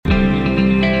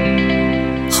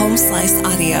Slice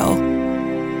Audio.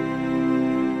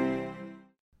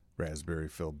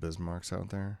 Raspberry-filled Bismarcks out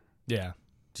there? Yeah.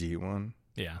 Do you eat one?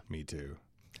 Yeah. Me too.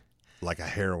 Like a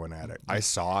heroin addict. I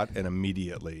saw it and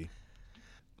immediately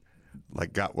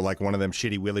got one of them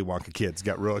shitty Willy Wonka kids,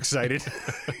 got real excited.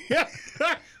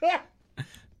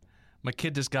 My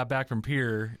kid just got back from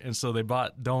Pier, and so they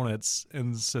bought donuts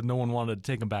and said no one wanted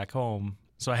to take them back home.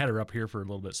 So I had her up here for a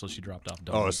little bit, so she dropped off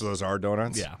donuts. Oh, so those are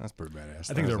donuts? Yeah. That's pretty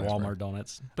badass. I think they're That's Walmart nice,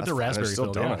 donuts, but That's they're fine. raspberry They're still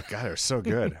filled. donuts. God, they're so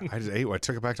good. I just ate one. I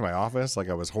took it back to my office like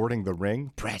I was hoarding the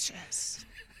ring. Precious.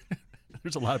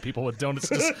 There's a lot of people with donuts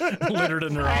just littered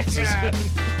in their offices.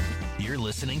 You're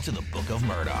listening to the Book of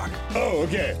Murdoch. Oh,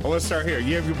 okay. Well, let's start here.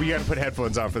 We got to put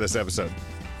headphones on for this episode.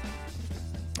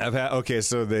 So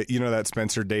that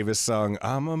Spencer Davis song,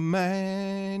 "I'm a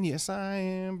man, yes I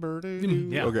am, birdie."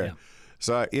 Yeah. Okay. Yeah.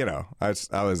 So I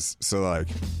was so like.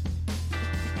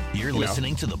 You're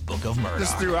listening to the Book of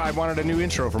Murdoch. I wanted a new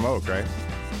intro from Oak, right?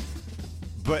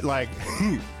 But like,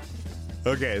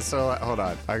 okay, so hold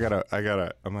on. I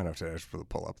might have to actually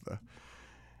pull up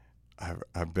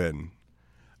I've been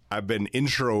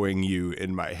introing you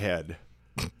in my head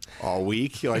all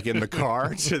week, like in the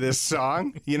car to this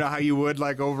song. You know how you would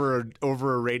like over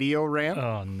a radio ramp?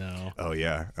 Oh no. Oh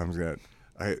yeah,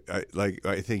 I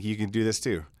think you can do this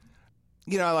too.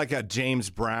 You know, like a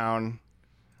James Brown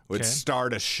would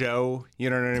start a show. You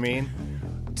know what I mean?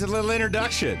 It's a little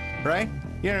introduction, right?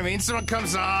 You know what I mean? Someone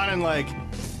comes on and like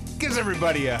gives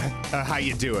everybody a how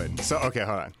you doing. So okay,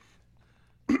 hold on.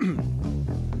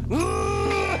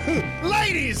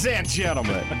 Ladies and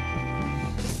gentlemen,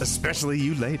 especially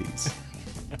you ladies.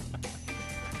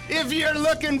 If you're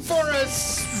looking for a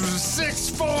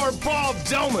 6'4" ball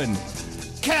doming,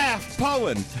 calf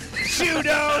pulling,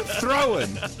 judo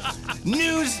throwing,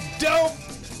 news dope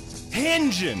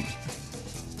hinging,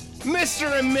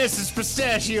 Mr. and Mrs.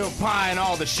 Pistachio Pie and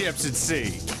all the ships at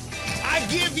sea, I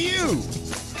give you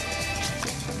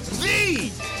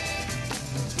the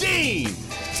Dean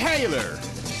Taylor.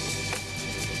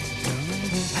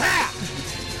 Ha!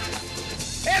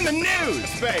 And the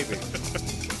news, baby.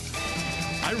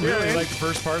 I really like the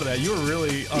first part of that. You were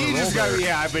really on a roll there.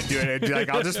 Yeah, I've been doing it. Like,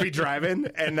 I'll just be driving,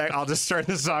 and like, I'll just start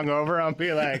the song over. I'll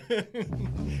be like,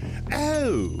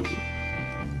 oh.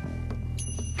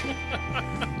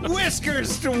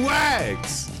 Whiskers to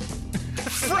wags.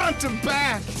 Front to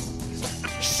back.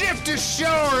 Ship to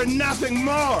shore and nothing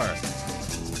more.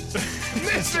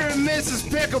 Mr. and Mrs.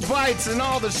 Pickle Bites and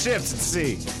all the ships at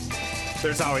sea.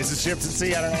 There's always the ships at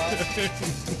sea, I don't know.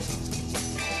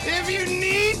 If you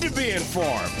need to be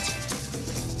informed,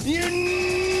 you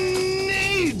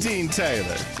need Dean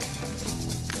Taylor.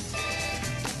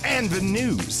 And the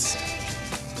news.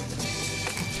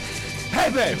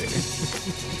 Hey, baby.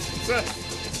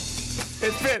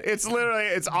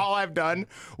 It's all I've done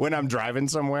when I'm driving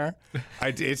somewhere.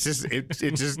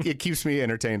 It keeps me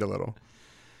entertained a little.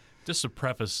 Just to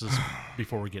preface this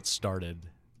before we get started,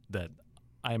 that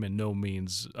I am in no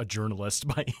means a journalist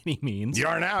by any means. You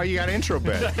are now. You got an intro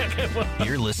bit.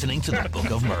 You're listening to the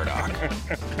Book of Murdoch.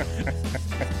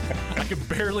 I can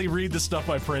barely read the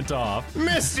stuff I print off.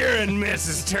 Mr. and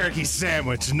Mrs. Turkey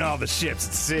Sandwich and all the ships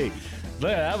at sea.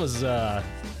 That was, I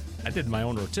did my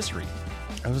own rotisserie.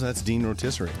 Oh, that's Dean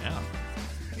Rotisserie. Yeah.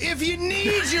 If you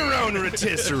need your own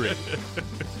rotisserie,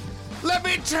 let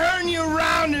me turn you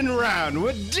round and round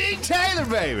with Dean Taylor,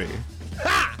 baby.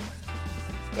 Ha!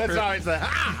 That's always the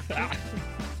ha!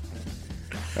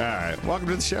 All right, welcome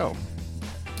to the show.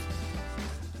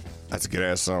 That's a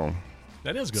good-ass song.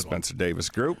 That is a good Spencer Davis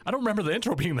Group. I don't remember the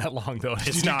intro being that long, though.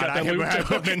 It's not. I've been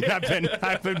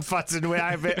futzing with.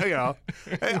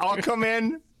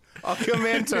 I'll come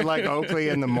in to like Oakley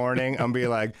in the morning and be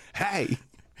like, "Hey."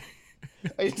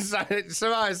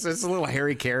 Somehow it's a little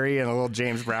Harry Carey and a little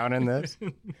James Brown in this.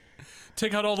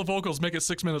 Take out all the vocals, make it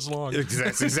 6 minutes long.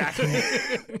 That's exactly.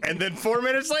 And then 4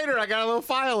 minutes later, I got a little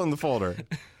file in the folder.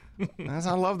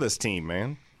 I love this team,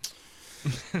 man.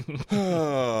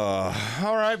 All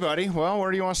right, buddy. Well, where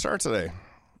do you want to start today?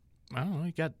 I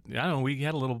don't know. We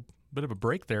had a little bit of a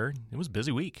break there. It was a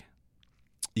busy week.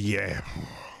 Yeah.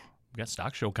 We got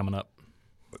stock show coming up.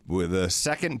 With the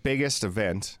second biggest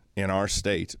event in our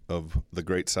state of the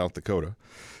great South Dakota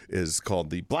is called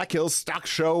the Black Hills Stock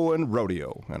Show and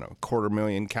Rodeo. And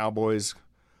 250,000 cowboys.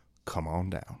 Come on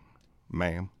down,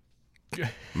 ma'am.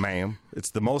 Ma'am.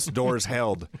 It's the most doors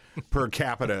held per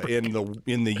capita in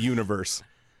the universe,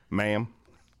 ma'am.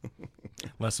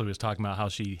 Leslie was talking about how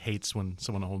she hates when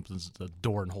someone opens the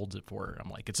door and holds it for her. I'm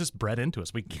like, it's just bred into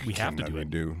us. We have to do it.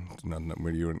 Nothing.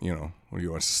 What do you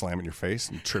want to slam in your face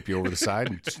and trip you over the side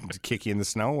and kick you in the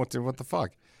snow? What the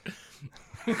fuck?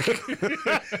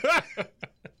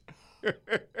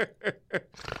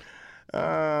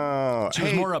 She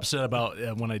was more upset about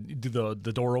when I do the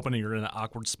door open and you're in an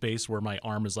awkward space where my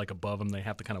arm is like above them. They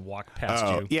have to kind of walk past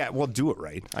you. Yeah, well, do it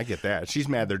right. I get that. She's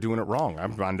mad they're doing it wrong.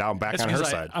 I'm gone down back It's on her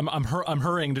because side. I'm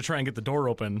hurrying to try and get the door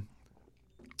open,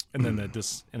 and then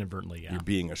just inadvertently, yeah.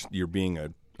 You're being a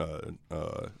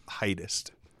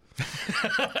heightist.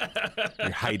 You're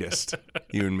heightist.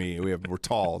 You and me. We're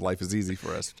tall. Life is easy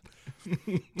for us.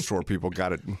 Short people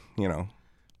got it. You know.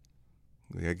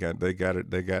 They got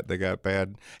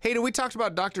bad. Hey, did we talk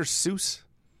about Dr. Seuss?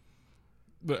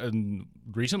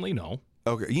 Recently, no.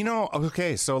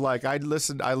 Okay. So like I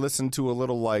listened to a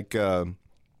little like I don't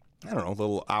know, a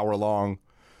little hour-long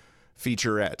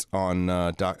featurette on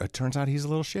it turns out he's a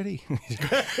little shitty.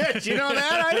 Did you know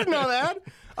that? I didn't know that.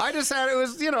 I just had it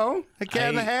was, a cat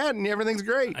in the hat and everything's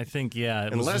great. I think, yeah.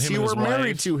 It was Unless him you and were his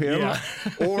married wife. to him Yeah.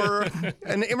 or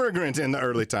an immigrant in the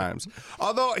early times.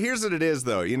 Although, here's what it is,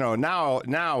 though.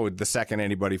 Now the second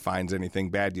anybody finds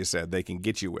anything bad you said, they can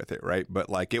get you with it, right? But,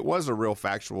 like, it was a real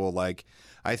factual, like,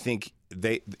 I think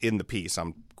in the piece,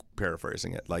 I'm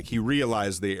paraphrasing it, like, he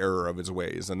realized the error of his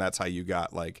ways, and that's how you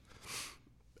got, like,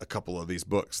 a couple of these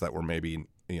books that were maybe,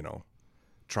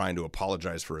 trying to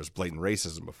apologize for his blatant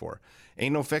racism before.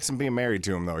 Ain't no fixing being married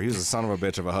to him though. He was a son of a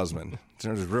bitch of a husband. It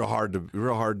was real hard to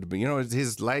be.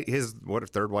 His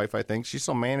third wife, I think, she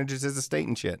still manages his estate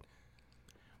and shit.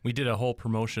 We did a whole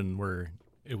promotion where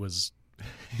it was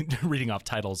reading off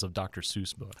titles of Dr.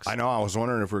 Seuss books. I know. I was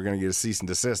wondering if we were going to get a cease and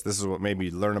desist. This is what made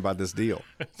me learn about this deal.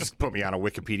 Just put me on a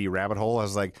Wikipedia rabbit hole. I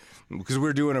was like, because we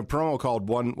were doing a promo called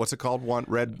what's it called? One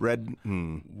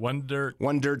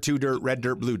dirt, two dirt, red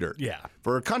dirt, blue dirt. Yeah.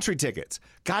 For country tickets.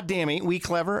 God damn, ain't we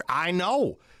clever? I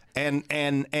know. And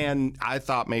I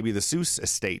thought maybe the Seuss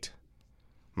estate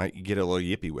might get a little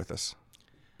yippy with us.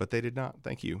 But they did not.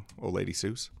 Thank you, old lady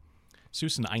Seuss.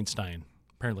 Seuss and Einstein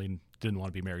apparently didn't want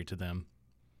to be married to them.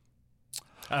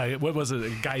 What was it?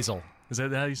 Geisel. Is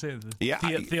that how you say it? Yeah.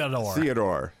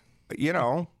 Theodore.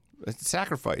 It's a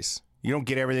sacrifice. You don't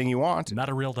get everything you want. Not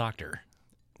a real doctor.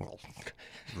 Well,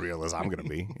 real as I'm going to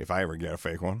be if I ever get a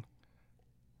fake one.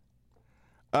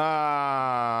 So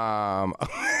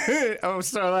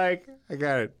like, I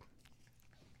got it.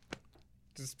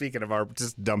 Just speaking of our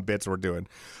just dumb bits we're doing.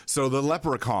 So the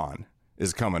Leprechaun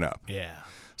is coming up. Yeah.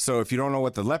 So if you don't know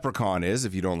what the Leprechaun is,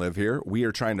 if you don't live here, we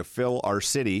are trying to fill our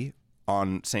city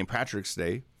on St. Patrick's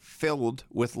Day filled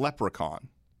with leprechaun,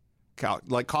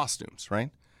 like costumes, right?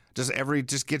 Just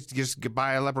get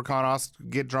buy a leprechaun,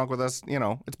 get drunk with us.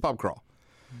 It's pub crawl.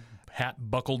 Hat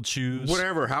buckled shoes.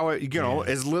 Whatever,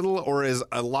 as little or as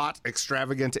a lot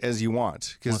extravagant as you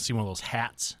want. Want to see one of those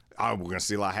hats? Oh, we're gonna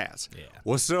see a lot of hats. Yeah.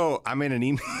 Well, so I'm in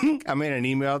an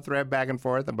email thread back and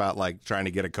forth about like trying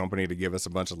to get a company to give us a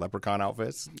bunch of leprechaun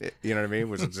outfits. You know what I mean?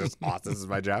 Which is just awesome. This is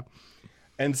my job.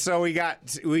 And so we got.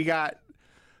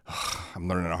 I'm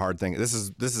learning a hard thing. I was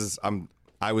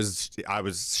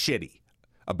shitty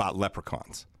about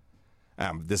leprechauns.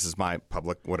 This is my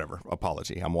public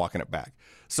apology. I'm walking it back.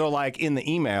 So like in the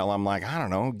email, I'm like, I don't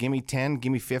know, give me 10,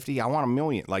 give me 50. I want 1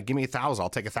 million. Like give me 1,000. I'll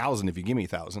take 1,000 if you give me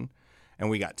 1,000. And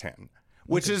we got 10,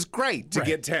 which is great to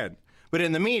get 10. But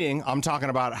in the meeting, I'm talking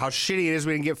about how shitty it is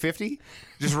we didn't get 50.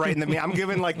 Just right in the meeting. I'm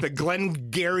giving like the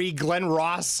Glenn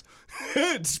Ross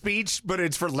speech, but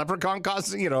it's for leprechaun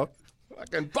costume,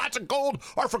 fucking pots of gold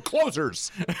are for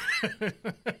closers.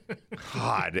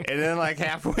 God. And then like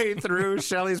halfway through,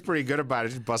 Shelly's pretty good about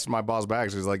it. She busted my balls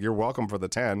back. She's like, you're welcome for the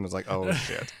 10. I was like, oh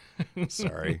shit.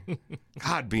 Sorry.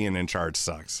 God, being in charge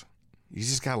sucks. You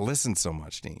just gotta listen so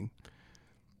much, Dean.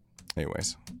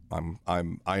 Anyways, I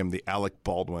am the Alec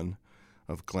Baldwin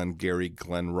of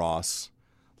Glenn Ross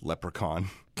leprechaun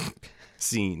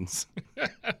scenes.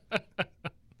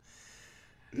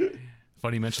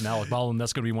 Funny you mentioned Alec Baldwin.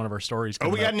 That's going to be one of our stories. Oh,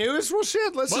 we got news? Well,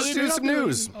 shit. Let's just do some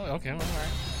news. Oh, okay. All right.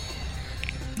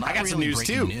 I got some news,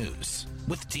 too. News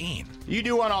with Dean. You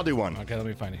do one, I'll do one. Okay, let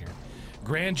me find it here.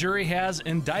 Grand jury has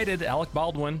indicted Alec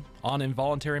Baldwin on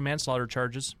involuntary manslaughter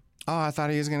charges. Oh, I thought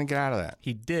he was going to get out of that.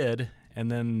 He did, and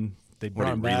then they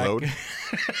brought him back. Reload?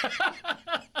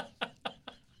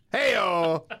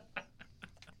 Hey-o!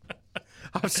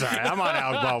 I'm sorry. I'm on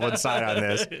Alec Baldwin's side on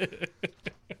this.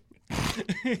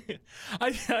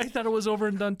 I thought it was over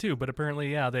and done too, but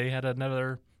apparently, yeah, they had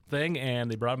another thing and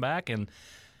they brought him back, and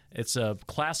it's a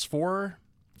class 4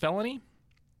 felony.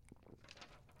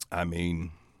 I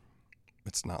mean,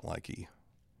 it's not like he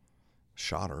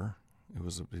shot her. He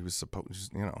was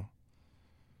supposed,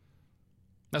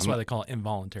 That's why they call it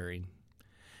involuntary.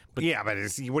 But yeah, but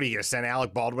what are you going to send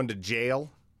Alec Baldwin to jail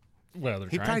Well, they're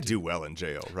He'd trying probably to. do well in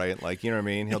jail, right? Like, you know what I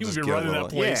mean? He'll He would just be get a running that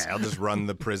little, place. yeah, he'll just run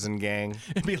the prison gang.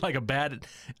 It'd be like a bad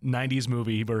 90s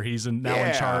movie where he's now in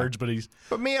Yeah. charge, but he's...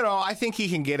 But me, I think he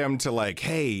can get him to like,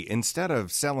 hey, instead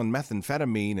of selling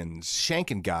methamphetamine and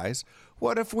shanking guys,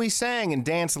 what if we sang and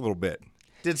danced a little bit?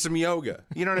 Did some yoga.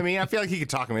 You know what I mean? I feel like he could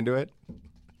talk him into it.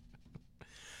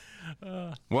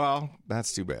 Well,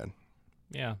 that's too bad.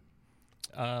 Yeah.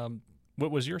 What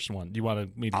was your one? Do you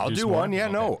want me to I'll do some more? one. Yeah,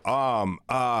 Okay. no.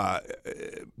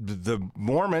 The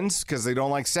Mormons, because they don't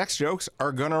like sex jokes,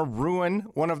 are going to ruin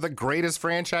one of the greatest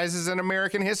franchises in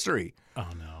American history. Oh,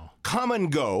 no. Come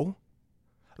and Go,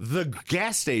 the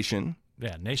gas station,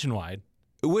 Yeah, nationwide.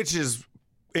 which is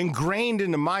ingrained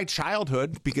into my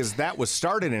childhood because that was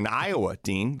started in Iowa,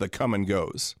 Dean, the Come and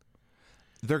Goes.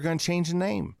 They're going to change the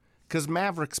name because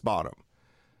Mavericks bought them.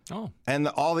 Oh, And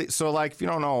so like, if you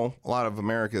don't know, a lot of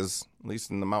America's, at least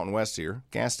in the Mountain West here,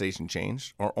 gas station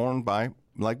changed or owned by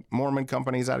like Mormon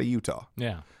companies out of Utah.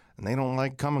 yeah. And they don't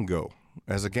like Come and Go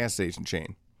as a gas station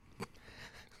chain.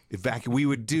 In fact, we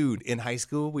would, dude, in high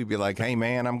school, we'd be like, hey,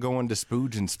 man, I'm going to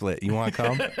Spooge and Split. You want to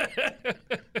come?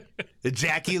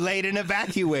 Ejaculate and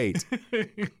evacuate.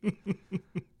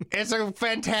 It's a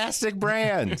fantastic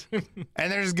brand.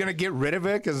 And they're just going to get rid of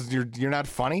it because you're not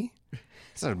funny?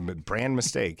 It's a brand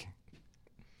mistake.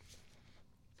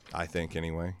 I think,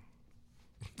 anyway.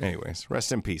 Anyways,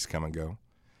 rest in peace, Come and Go.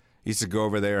 Used to go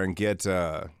over there and get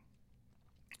a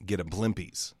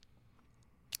Blimpies.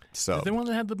 So The one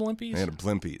that had the blimpies? they had a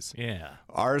Blimpies. Yeah.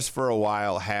 Ours for a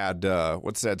while had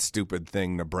what's that stupid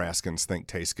thing Nebraskans think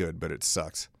tastes good, but it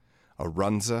sucks? A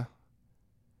Runza.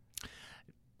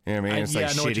 You know what I mean? It's yeah,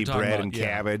 like I know what you're shitty talking bread about, and yeah.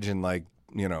 cabbage and like,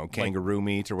 kangaroo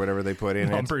meat or whatever they put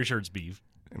in I'm it. pretty sure it's beef.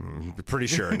 Pretty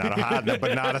sure, not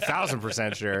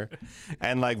 1,000% sure.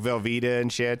 And like Velveeta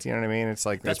and shit, you know what I mean? It's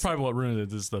like That's probably what ruined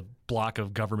it, is the block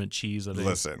of government cheese. That they,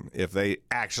 listen, if they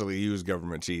actually use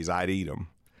government cheese, I'd eat them.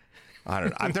 I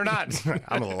don't know. They're not.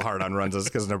 I'm a little hard on Runzas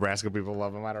because Nebraska people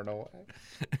love them. I don't know why.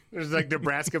 There's like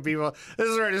Nebraska people.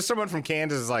 There's someone from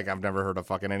Kansas is like, I've never heard of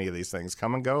fucking any of these things.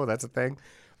 Come and Go, that's a thing.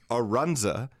 A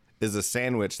Runza is a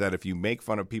sandwich that if you make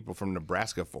fun of people from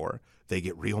Nebraska for, they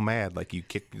get real mad, like you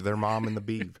kicked their mom in the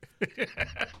beef.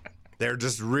 They're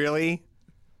just really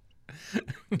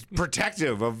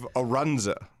protective of a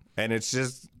Runza. And it's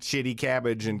just shitty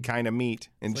cabbage and kind of meat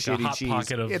and It's like a shitty Hot cheese.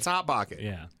 Pocket of- It's Hot Pocket.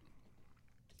 Yeah.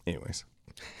 Anyways,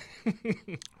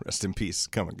 rest in peace.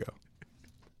 Come and Go.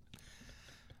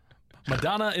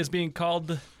 Madonna is being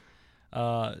called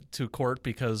to court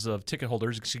because of ticket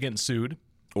holders. She's getting sued.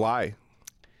 Why?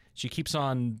 She keeps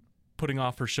on putting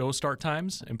off her show start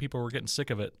times, and people were getting sick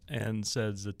of it, and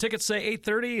says the tickets say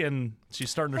 8:30, and she's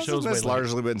starting her shows Hasn't way this late.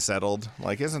 largely been settled?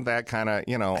 Like, isn't that kind of,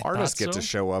 artists thought get to so.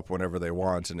 show up whenever they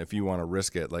want, and if you want to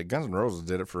risk it, like Guns N' Roses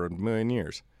did it for a million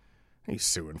years. What are you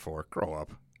suing for? Grow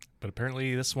up. But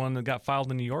apparently this one got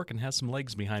filed in New York and has some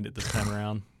legs behind it this time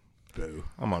around. Boo.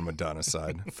 I'm on Madonna's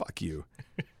side. Fuck you.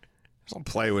 She'll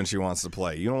play when she wants to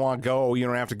play. You don't want to go, you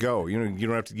don't have to go. You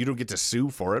don't get to sue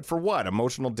for it. For what?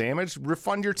 Emotional damage?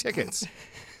 Refund your tickets.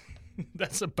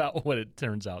 That's about what it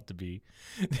turns out to be.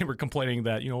 They were complaining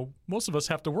that, most of us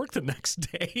have to work the next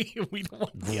day. We don't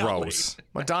want to be out Gross. late.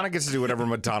 Madonna gets to do whatever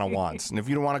Madonna wants. And if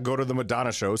you don't want to go to the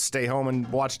Madonna show, stay home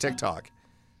and watch TikTok.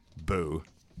 Boo.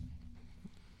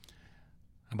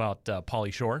 About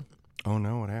Pauly Shore. Oh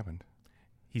no, what happened?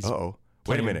 He's Uh-oh.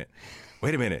 Wait a playing- minute.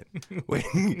 Wait a minute.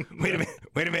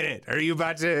 Wait a minute. Are you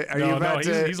about to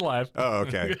he's alive. Oh,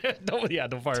 okay. don't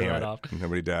fire Damn that it. off.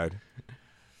 Nobody died.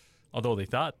 Although they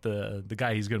thought the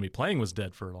guy he's going to be playing was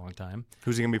dead for a long time.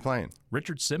 Who's he going to be playing?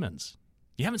 Richard Simmons.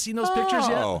 You haven't seen those pictures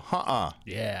yet? Oh,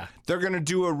 Yeah. They're going to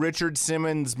do a Richard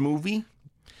Simmons movie?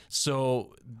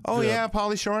 So. Oh, yeah,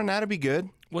 Pauly Shore, and that'd be good.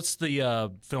 What's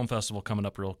the film festival coming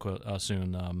up real quick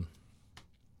soon?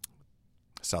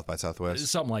 South by Southwest.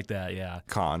 Something like that, yeah.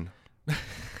 Con.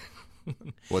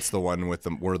 What's the one with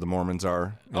where the Mormons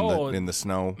are in the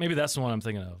snow? Maybe that's the one I'm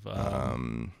thinking of.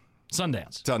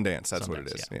 Sundance. Sundance, that's what it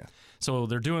Sundance, is. Yeah. So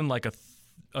they're doing like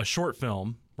a short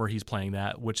film where he's playing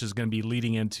that, which is going to be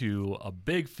leading into a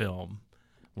big film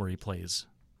where he plays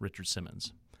Richard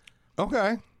Simmons.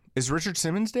 Okay. Is Richard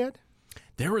Simmons dead?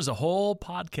 There was a whole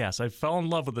podcast. I fell in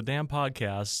love with the damn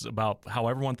podcast about how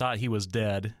everyone thought he was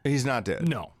dead. He's not dead.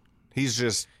 No. He's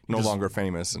just no longer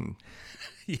famous and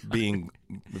being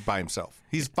by himself.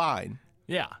 He's fine.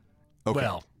 Yeah. Okay.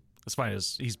 Well, as fine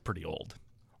as he's pretty old.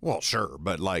 Well, sure,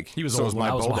 but like He was so old is when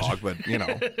my I was bulldog, but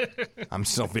I'm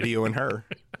still videoing her.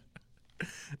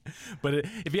 But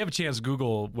if you have a chance,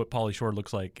 Google what Pauly Shore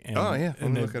looks like. And, Oh yeah,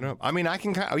 and then, look it up. I mean, I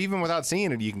can even without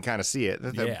seeing it, you can kind of see it.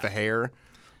 The Yeah. hair,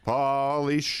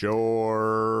 Pauly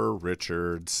Shore,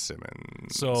 Richard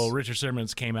Simmons. So Richard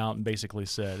Simmons came out and basically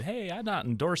said, hey, I'm not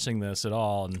endorsing this at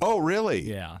all. And, Oh, really?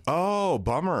 Yeah. Oh,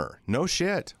 bummer. No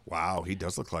shit. Wow, he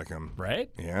does look like him.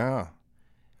 right? Yeah.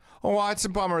 Oh, well, it's a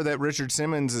bummer that Richard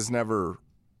Simmons is never,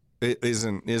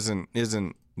 isn't.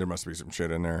 There must be some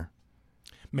shit in there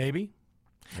Maybe.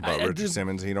 about Richard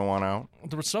Simmons he don't want out.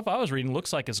 The stuff I was reading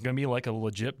looks like it's going to be like a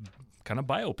legit kind of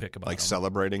biopic about Like him.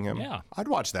 celebrating him. Yeah. I'd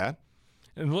watch that.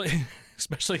 And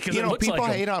especially because You it know, looks people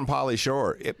like him. hate on Pauly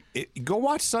Shore. Go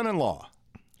watch Son-in-Law.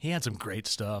 He had some great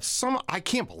stuff. I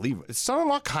can't believe it.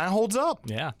 Son-in-Law kind of holds up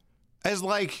Yeah. as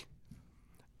like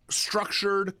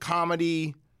structured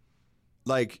comedy.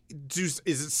 Like, is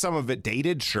it some of it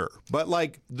dated? Sure, but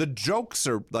like the jokes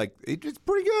are like it's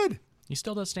pretty good. He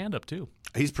still does stand up too.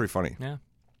 He's pretty funny. Yeah.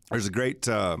 There's a great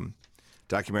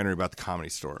documentary about the Comedy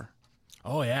Store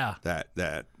Oh, yeah.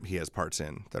 that he has parts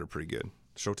in that are pretty good.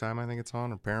 Showtime, I think it's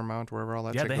on, or Paramount, wherever all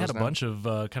that. Yeah, shit they goes had a now. bunch of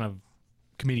kind of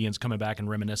comedians coming back and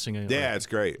reminiscing. Yeah, it's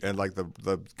great, and like the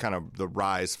kind of the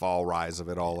rise of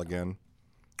it all again.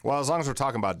 Well, as long as we're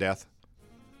talking about death.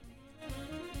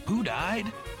 Who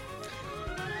died?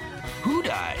 Who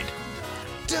died?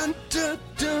 Dun, dun,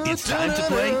 dun, It's time to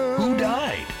play Who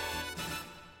Died?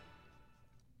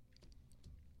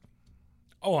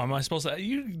 Oh, am I supposed to?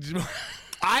 You.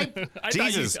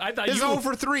 Jesus, I thought this is you- 0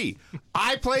 for 3.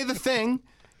 I play the thing.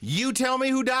 You tell me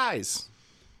who dies.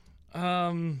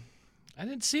 I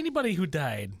didn't see anybody who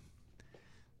died.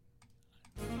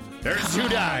 There's who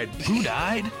died. Who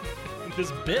died?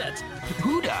 This bit.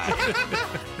 Who died?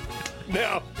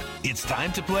 No, It's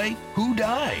time to play Who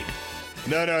Died?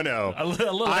 no. A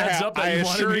little I heads ha- up that I you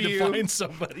wanted assure me to you- find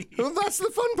somebody. Well, that's the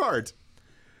fun part.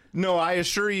 No, I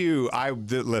assure you,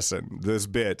 listen. This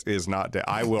bit is not dead.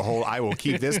 I will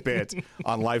keep this bit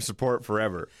on life support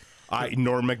forever.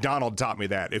 Norm Macdonald taught me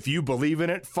that. If you believe in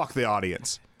it, fuck the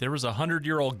audience. There was a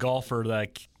 100-year-old golfer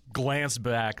that glanced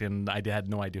back, and I had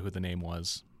no idea who the name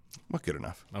was. Well, good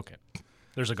enough. Okay.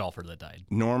 There's a golfer that died.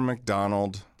 Norm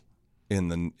Macdonald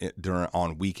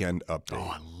on Weekend Update.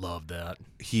 Oh, I love that.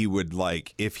 He would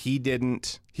if he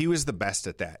didn't, he was the best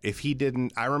at that. If he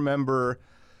didn't, I remember,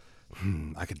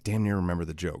 I could damn near remember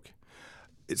the joke.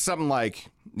 It's something like,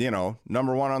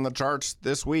 number 1 on the charts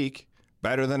this week,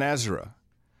 Better Than Ezra.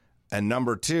 And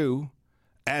number 2,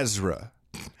 Ezra.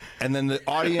 And then the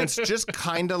audience just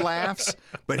kind of laughs,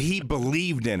 but he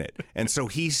believed in it. And so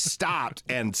he stopped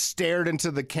and stared into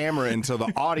the camera until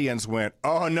the audience went,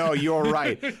 oh, no, you're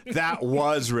right. That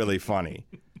was really funny.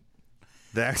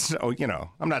 That's,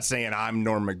 I'm not saying I'm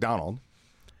Norm Macdonald,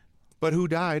 but who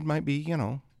died might be,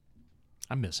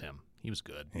 I miss him. He was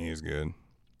good. He was good.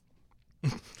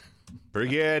 Pretty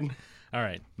good. All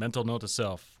right. Mental note to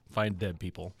self. Find dead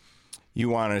people. You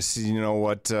want to see,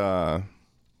 what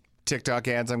TikTok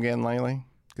ads I'm getting lately?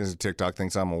 Because TikTok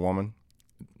thinks I'm a woman.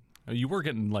 You were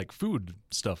getting like food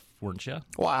stuff, weren't you?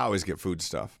 Well, I always get food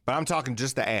stuff, but I'm talking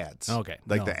just the ads. Okay,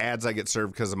 Like no. the ads I get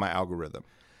served because of my algorithm.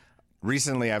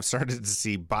 Recently, I've started to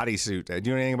see bodysuit. Do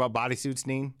you know anything about bodysuits,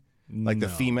 Dean? Like the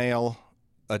No. female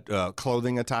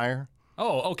clothing attire,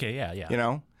 Oh, okay.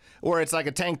 Yeah. Or it's like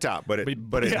a tank top, but it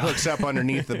yeah. hooks up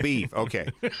underneath the beef. Okay.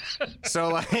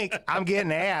 So I'm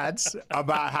getting ads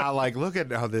about how look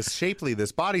at how shapely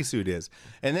this bodysuit is.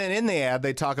 And then in the ad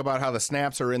they talk about how the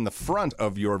snaps are in the front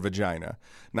of your vagina,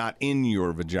 not in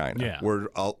your vagina. Yeah. Where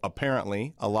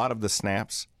apparently a lot of the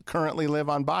snaps currently live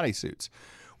on bodysuits,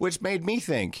 which made me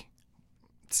think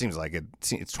it seems like it's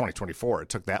 2024. It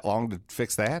took that long to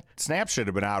fix that. Snap should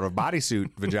have been out of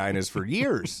bodysuit vaginas for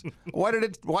years.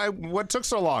 What took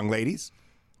so long, ladies?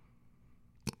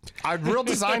 A real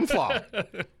design flaw.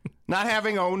 Not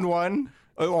having owned one,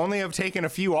 only have taken a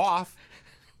few off.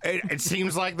 It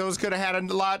seems like those could have had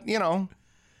a lot,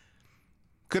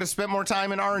 could have spent more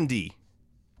time in R&D.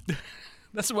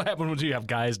 That's what happened when you have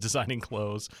guys designing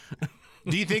clothes.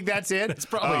 Do you think that's it? That's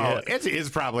probably it. It is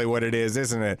probably what it is,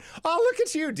 isn't it? Oh, look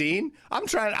at you, Dean. I'm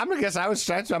trying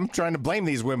to blame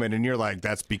these women, and you're like,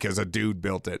 that's because a dude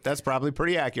built it. That's probably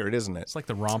pretty accurate, isn't it? It's like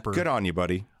the romper. Good on you,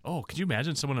 buddy. Oh, could you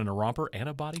imagine someone in a romper and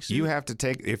a bodysuit? You have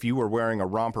to if you were wearing a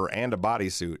romper and a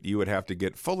bodysuit, you would have to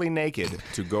get fully naked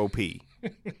to go pee.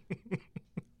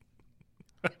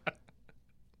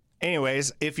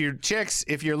 Anyways, if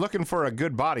you're looking for a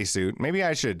good bodysuit, maybe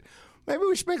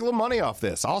we should make a little money off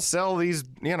this. I'll sell these,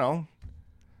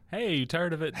 Hey, you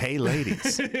tired of it? hey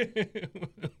ladies. You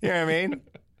know what I mean?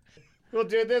 We'll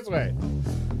do it this way.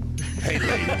 Hey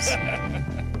ladies.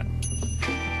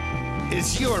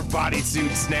 Is your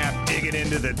bodysuit snap digging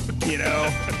into the,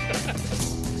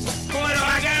 Boy, do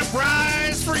I got a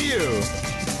prize for you.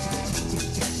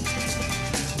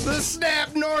 The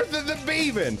Snap North north of the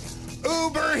Beaven.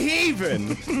 Uber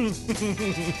heaving.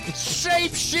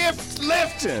 Shape shift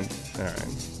lifting. All right.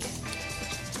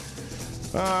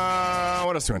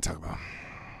 What else do you want to talk about?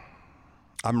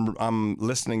 I'm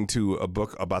listening to a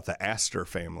book about the Astor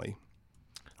family.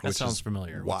 That sounds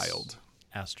familiar. Wild.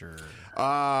 Astor.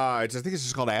 I think it's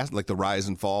just called like the rise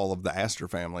and fall of the Astor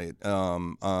family.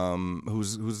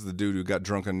 Who's the dude who got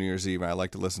drunk on New Year's Eve? I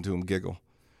like to listen to him giggle.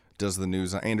 Does the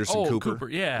news? Anderson Cooper.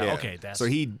 Yeah. Okay. So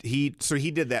he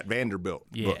did that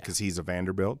Vanderbilt book because he's a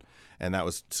Vanderbilt, and that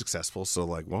was successful. So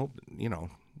like, well,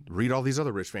 read all these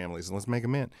other rich families and let's make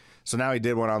them in. So now he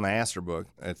did one on the Astor book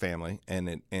family,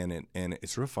 and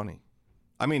it's real funny.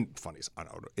 I mean, funny. I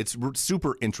don't know. It's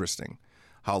super interesting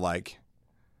how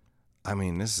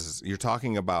you're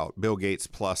talking about Bill Gates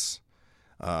plus,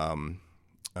 name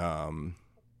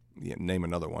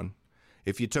another one.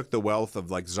 If you took the wealth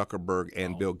of like Zuckerberg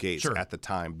and Bill Gates at the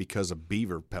time because of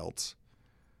beaver pelts,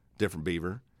 different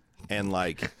beaver, and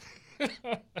like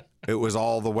it was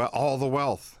all the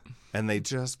wealth, and they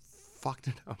just fucked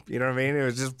it up. You know what I mean? It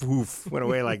was just poof, went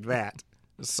away like that.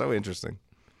 It's so interesting.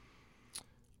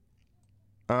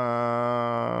 You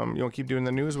want to keep doing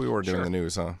the news? We were doing the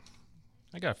news, huh?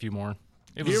 I got a few more.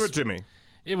 Give it to me.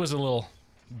 It was a little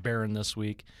barren this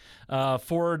week.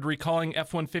 Ford recalling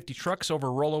F-150 trucks over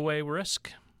rollaway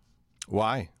risk.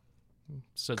 Why?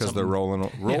 Because they're rolling.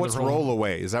 What's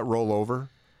rollaway? Is that roll over?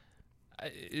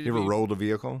 You ever rolled a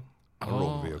vehicle? I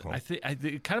rolled a vehicle.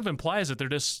 It kind of implies that they're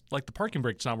just like the parking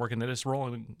brake's not working. They're just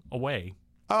rolling away.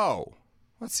 Oh,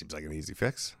 that seems like an easy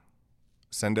fix.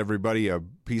 Send everybody a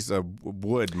piece of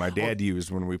wood my dad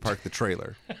used when we parked the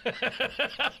trailer.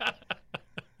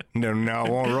 No, it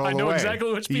won't roll away. I know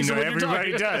exactly which piece of wood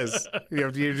everybody does.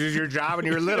 You do your job when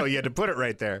you were little. You had to put it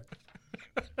right there.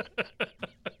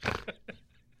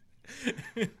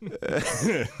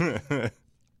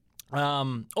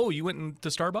 You went into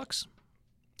Starbucks?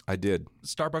 I did.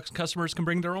 Starbucks customers can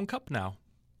bring their own cup now.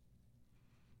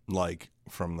 Like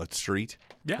from the street?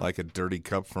 Yeah. Like a dirty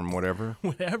cup from whatever?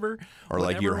 Whatever. Or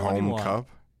like your home cup?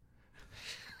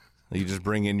 You just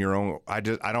bring in your own. I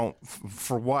don't.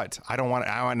 For what? I don't want.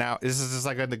 I want now. This is just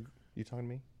like you talking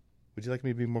to me? Would you like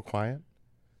me to be more quiet?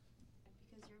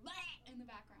 Because you're in the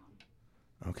background.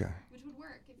 Okay. Which would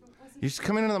work if it wasn't. You just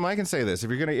come into the mic and say this. If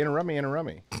you're going to interrupt me.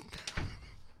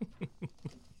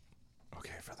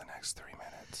 Okay, for the next 3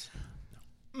 minutes,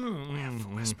 we have to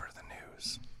whisper the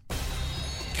news.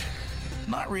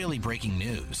 Not really breaking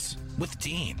news with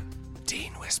Dean.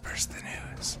 Dean whispers the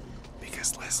news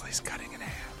because Leslie's cutting an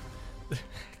ad.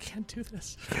 I can't do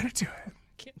this. You gotta do it.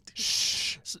 Can't do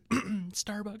Shh.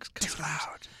 Starbucks customers. Too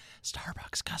loud.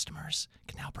 Starbucks customers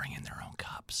can now bring in their own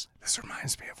cups. This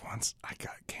reminds me of once I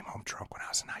came home drunk when I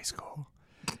was in high school,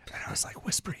 and I was like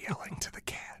whisper yelling to the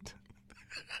cat,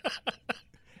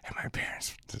 and my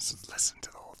parents just listened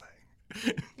to the whole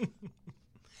thing.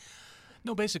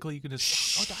 No, basically you can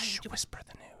just Whisper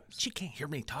the news. She can't hear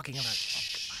me talking about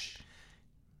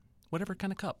whatever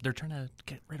kind of cup. They're trying to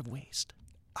get rid of waste.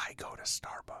 I go to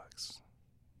Starbucks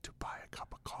to buy a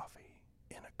cup of coffee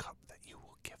in a cup that you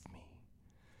will give me.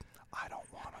 I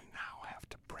don't want to now have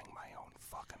to bring my own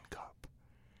fucking cup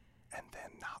and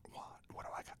then not want. What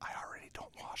do I got? I already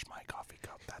don't wash my coffee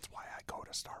cup. That's why I go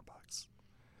to Starbucks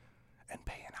and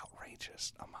pay an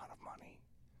outrageous amount of money.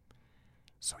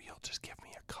 So you'll just give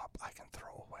me a cup I can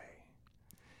throw away.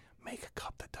 Make a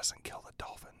cup that doesn't kill the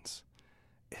dolphins.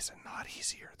 Is it not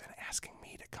easier than asking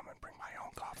me to come and bring my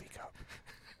own coffee cup?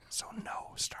 So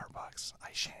no, Starbucks,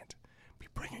 I shan't be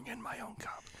bringing in my own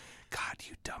cup. God,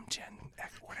 you dumb Gen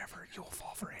X, whatever, you'll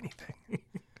fall for anything.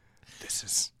 This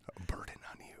is a burden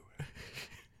on you.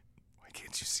 Why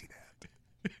can't you see that?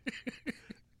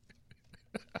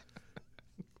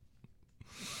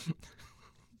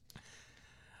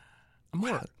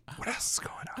 What else is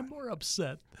going on? I'm more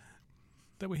upset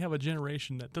that we have a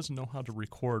generation that doesn't know how to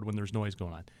record when there's noise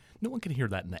going on. No one can hear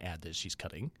that in the ad that she's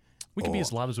cutting. We can be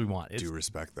as loud as we want. Due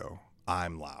respect, though,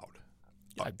 I'm loud.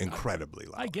 Incredibly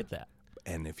loud. I get that.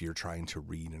 And if you're trying to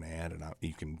read an ad and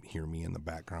you can hear me in the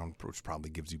background, which probably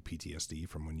gives you PTSD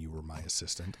from when you were my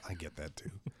assistant, I get that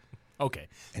too. Okay.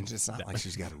 And it's not like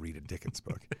she's got to read a Dickens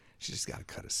book. She's just got to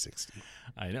cut a 60.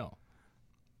 I know.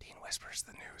 Dean whispers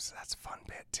the news. That's a fun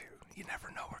bit too. You never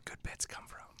know where good bits come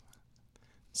from.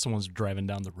 Someone's driving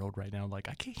down the road right now like,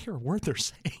 I can't hear a word they're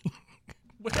saying.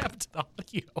 What happened to the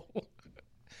audio?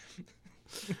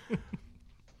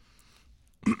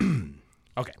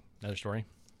 Okay, another story.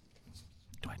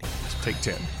 Do I need to Take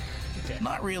 10. Okay.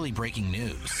 Not really breaking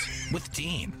news with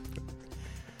Dean.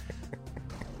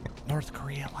 North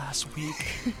Korea last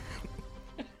week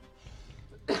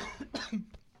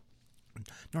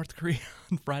North Korea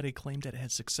on Friday claimed that it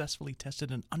had successfully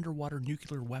tested an underwater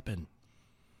nuclear weapon.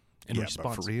 In Yeah,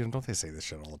 response, but for real, don't they say this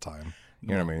shit all the time? You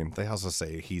know what I mean? They also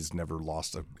say he's never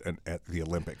lost at the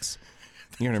Olympics.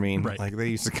 You know what I mean? Right. Like, they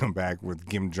used to come back with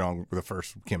Kim Jong, the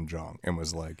first Kim Jong, and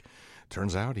was like,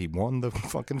 turns out he won the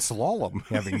fucking slalom,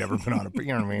 having never been on a, you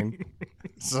know what I mean?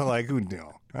 So, like, who knew?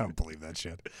 I don't believe that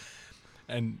shit.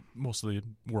 and most of the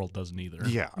world doesn't either.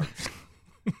 Yeah.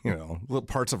 You know, little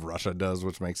parts of Russia does,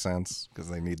 which makes sense because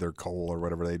they need their coal or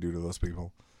whatever they do to those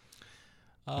people.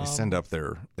 They send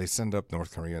up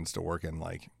North Koreans to work in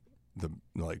like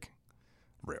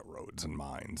railroads and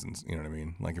mines, and you know what I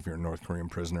mean. Like if you're a North Korean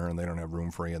prisoner and they don't have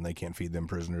room for you and they can't feed them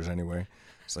prisoners anyway,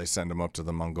 so they send them up to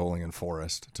the Mongolian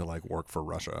forest to like work for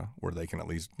Russia, where they can at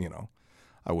least, you know,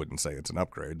 I wouldn't say it's an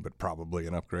upgrade, but probably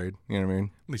an upgrade. You know what I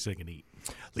mean? At least they can eat.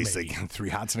 At least they get 3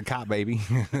 hots and a cot, baby.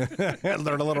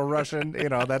 Learn a little Russian. You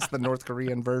know, that's the North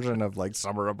Korean version of like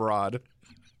summer abroad.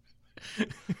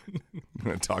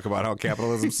 Gonna talk about how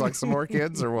capitalism sucks some more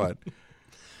kids or what?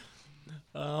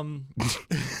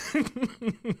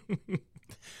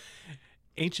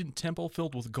 Ancient temple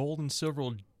filled with gold and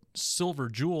silver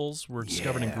jewels were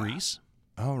discovered in Greece.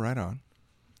 Oh, right on.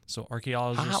 So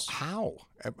archaeologists. How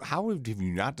have you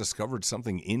not discovered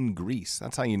something in Greece?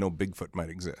 That's how you know Bigfoot might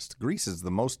exist. Greece is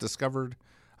the most discovered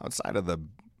outside of the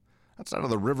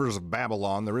rivers of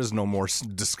Babylon. There is no more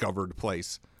discovered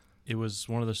place. It was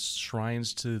one of the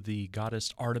shrines to the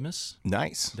goddess Artemis.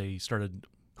 Nice. They started.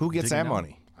 Who gets digging that out.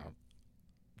 money?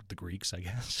 The Greeks, I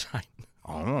guess. I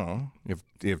don't know.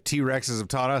 If T-Rexes have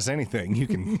taught us anything, you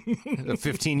can a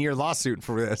 15-year lawsuit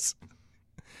for this.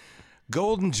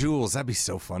 Golden jewels, that'd be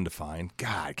so fun to find.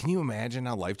 God, can you imagine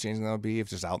how life-changing that would be if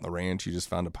just out in the ranch you just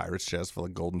found a pirate's chest full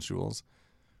of golden jewels?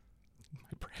 My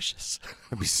precious.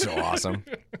 That'd be so awesome.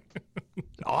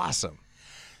 Awesome.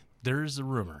 There's a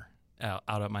rumor out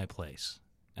at my place,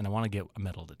 and I want to get a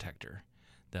metal detector,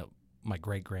 that my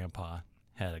great-grandpa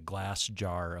had a glass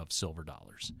jar of silver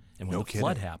dollars. And when No the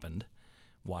flood kidding. happened,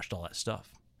 washed all that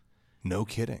stuff. No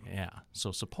kidding. Yeah.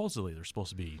 So supposedly there's supposed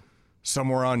to be,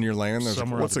 Somewhere on your land, there's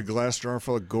Somewhere what's on a glass jar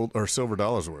full of gold or silver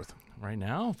dollars worth? right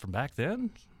now, from back then,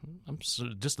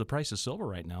 just the price of silver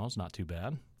right now is not too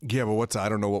bad. Yeah, but I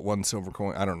don't know what one silver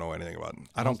coin. I don't know anything about it.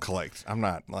 I don't collect. I'm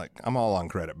not like I'm all on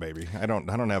credit, baby. I don't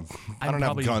have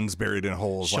probably- guns buried in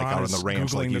holes Sean like out on is the ranch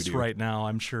Googling like you this do. right now,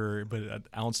 I'm sure, but an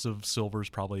ounce of silver is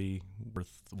probably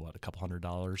worth, what, a couple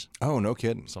 $100, Oh, no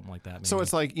kidding. something like that. So maybe.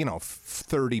 it's like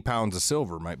 30 pounds of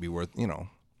silver might be worth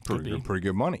pretty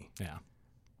good money. Yeah.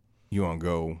 You want to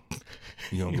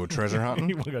go treasure hunting?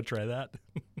 You want to go try that?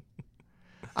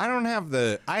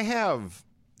 I have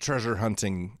treasure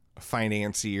hunting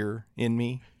financier in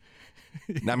me.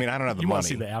 I mean, I don't have the You money. want to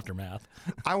see the aftermath.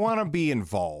 I want to be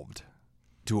involved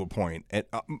to a point,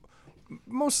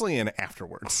 mostly in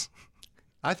afterwards.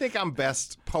 I think I'm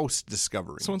best post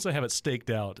discovery. So once I have it staked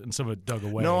out and some of it dug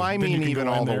away. No, I then you mean can even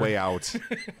go in all the there. way out,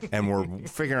 and we're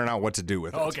figuring out what to do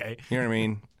with it. Okay. You know what I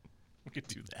mean? We could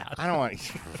do that. I don't want.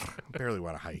 I barely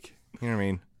want to hike. You know what I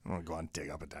mean? I don't want to go out and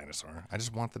dig up a dinosaur. I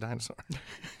just want the dinosaur.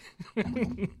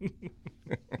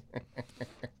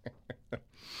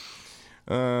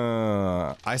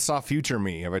 I saw Future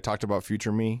Me. Have I talked about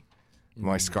Future Me?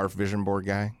 My scarf vision board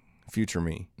guy? Future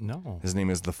Me. No. His name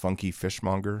is the Funky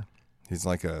Fishmonger. He's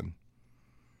like a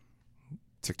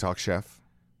TikTok chef.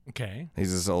 Okay.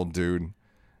 He's this old dude.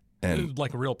 And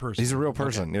Like a real person. he's a real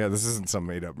person. Yeah, this isn't some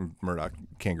made up Murdoch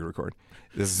kangaroo record.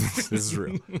 This is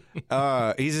real.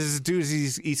 He's this dude.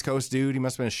 He's East Coast dude. He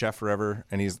must have been a chef forever.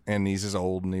 And he's just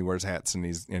old and he wears hats and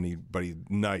he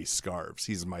nice scarves.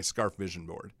 He's my scarf vision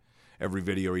board. Every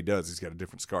video he does, he's got a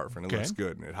different scarf and it looks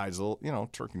good and it hides a little,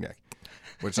 turkey neck,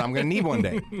 which I'm gonna need one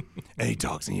day. And he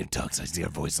talks and he talks. I see a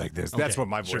voice like this. That's what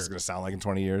my voice is gonna sound like in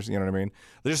 20 years. You know what I mean?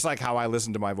 Just like how I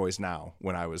listen to my voice now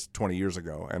when I was 20 years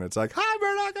ago, and it's like, hi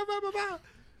Murdoch. Blah, blah, blah.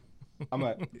 I'm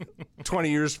at 20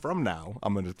 years from now,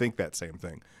 I'm going to think that same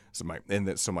thing. So my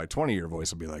 20-year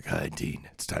voice will be like, "Hi, Dean.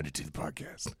 It's time to do the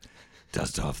podcast.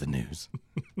 Dust off the news."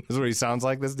 This is what he sounds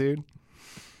like, this dude.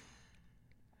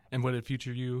 And what did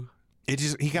future you?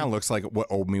 He kind of looks like what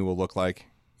old me will look like,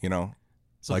 So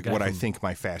like the guy what I from think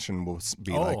my fashion will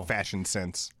be like, fashion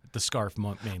sense. The scarf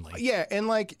mainly. Yeah, and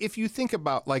like if you think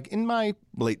about like in my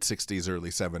late 60s, early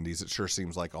 70s, it sure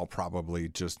seems like I'll probably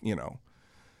just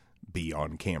be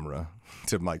on camera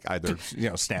to like either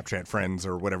Snapchat friends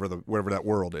or whatever that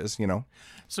world is,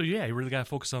 So yeah, you really got to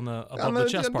focus on the above the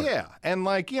chest part. Yeah, and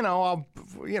like I'll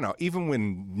even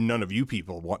when none of you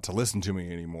people want to listen to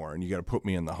me anymore, and you got to put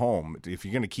me in the home. If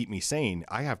you're going to keep me sane,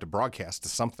 I have to broadcast to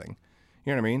something.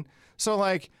 You know what I mean? So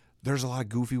like there's a lot of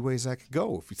goofy ways that could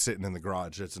go if you're sitting in the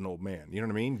garage that's an old man. You know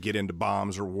what I mean? Get into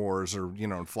bombs or wars or,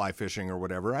 fly fishing or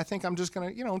whatever. I think I'm just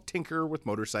going to, tinker with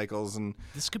motorcycles. And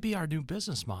This could be our new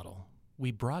business model.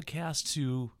 We broadcast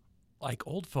to, like,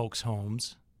 old folks'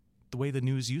 homes the way the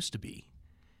news used to be.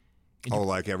 And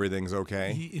like everything's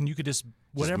okay? And you could just,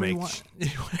 whatever you make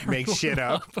want. Make shit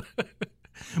up.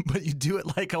 But you do it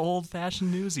like an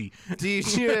old-fashioned newsie. Do you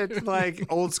do it like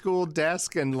old school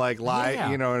desk and like lie?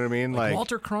 Yeah. You know what I mean? Like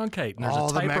Walter Cronkite. And there's all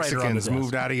a the typewriter Mexicans on the desk.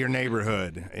 moved out of your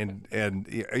neighborhood, and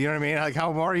you know what I mean? Like,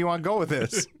 how far you want to go with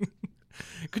this?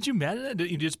 Could you imagine that?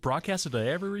 You just broadcast it to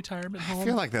every retirement home? I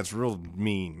feel like that's real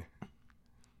mean.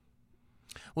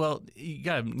 Well, you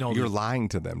got to know You're lying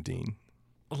to them, Dean.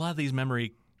 a lot of these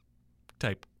memory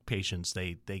type patients,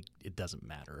 it doesn't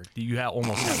matter. You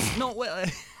almost have no. Well,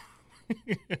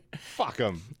 Fuck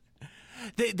them.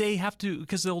 they have to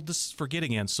because they'll just forget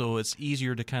again. So it's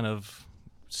easier to kind of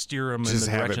steer them Just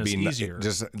in the have direction it be that's easier.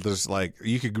 just like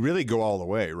you could really go all the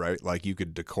way, right? Like you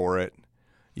could decor it.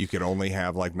 You could only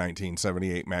have like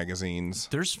 1978 magazines.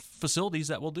 There's facilities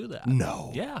that will do that.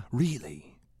 No. Yeah,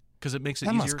 Really? because it makes it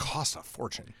That easier. must cost a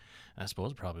fortune. I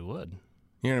suppose it probably would.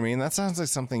 You know what I mean? That sounds like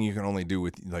something you can only do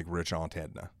with like rich Aunt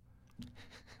Edna,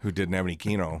 who didn't have any,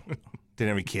 didn't have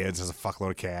any kids, has a fuckload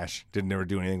of cash, didn't never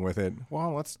do anything with it.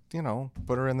 Well, let's,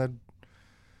 put her in the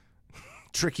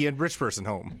tricky and rich person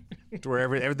home to where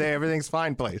everything's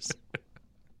fine place.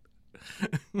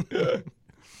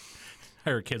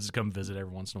 Hire kids to come visit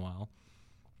every once in a while.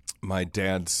 My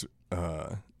dad's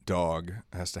dog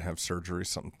has to have surgery,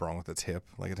 something wrong with its hip.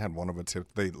 Like it had one of its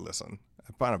hips. They listen.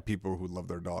 I find out people who love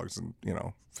their dogs and,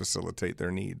 facilitate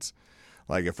their needs.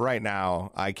 Like if right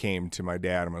now I came to my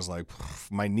dad and was like,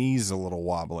 my knee's a little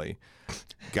wobbly,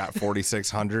 got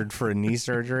 $4,600 for a knee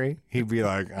surgery, he'd be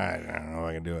like, I don't know if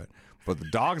I can do it. But the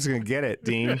dog's going to get it,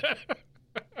 Dean.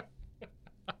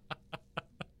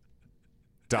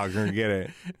 Dog's going to get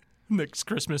it. Next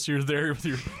Christmas, you're there with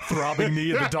your throbbing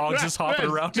knee, and the dog's just hopping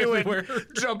around Doing- everywhere.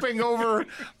 Jumping over.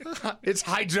 It's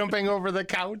high jumping over the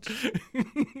couch.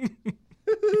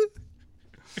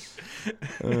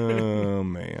 Oh,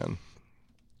 man.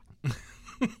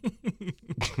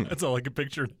 That's all I can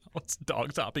picture now. It's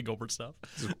dogs hopping over stuff.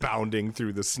 Just bounding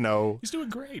through the snow He's doing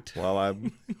great. while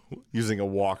I'm using a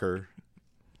walker.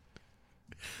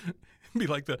 Be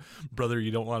like the brother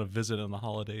you don't want to visit on the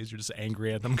holidays. You're just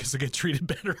angry at them because they get treated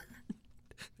better.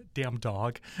 Damn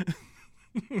dog.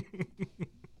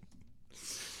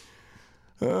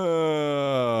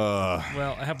 Well,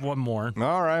 I have one more.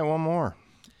 All right, one more.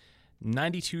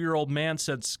 92-year-old man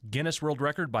sets Guinness World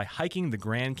Record by hiking the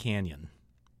Grand Canyon.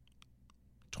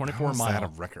 24 How's miles. that a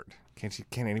record? Can't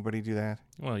anybody do that?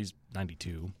 Well, he's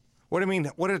 92. What do you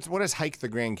mean? What does hike the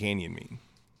Grand Canyon mean?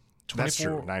 That's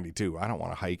 24 true. 92. I don't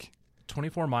want to hike.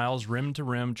 24 miles rim to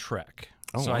rim trek.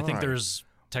 Oh, so I all think right. there's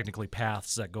technically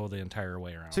paths that go the entire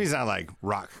way around. So he's not like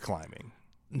rock climbing.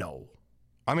 No.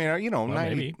 I mean, 90,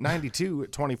 maybe. 92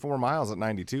 at 24 miles at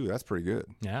 92. That's pretty good.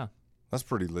 Yeah. That's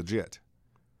pretty legit.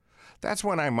 That's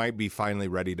when I might be finally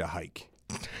ready to hike.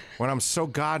 When I'm so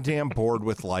goddamn bored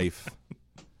with life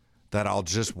that I'll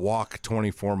just walk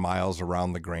 24 miles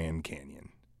around the Grand Canyon.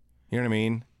 You know what I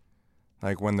mean?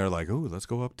 Like when they're like, ooh, let's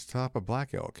go up to top of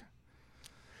Black Elk.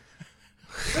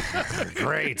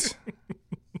 Great.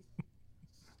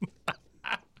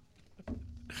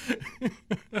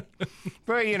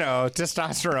 But,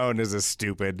 testosterone is a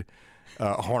stupid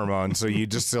hormone, so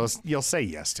you'll say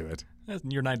yes to it.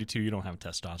 You're 92. You don't have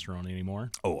testosterone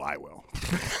anymore. Oh, I will.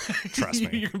 Trust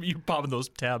me. You're popping those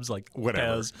tabs like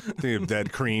Whatever. Pez.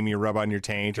 That cream you rub on your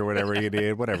taint or whatever you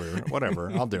did.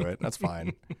 Whatever. I'll do it. That's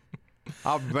fine.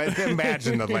 But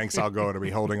imagine the lengths I'll go to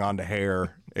be holding on to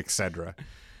hair, etc.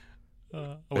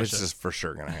 It's just for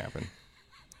sure going to happen.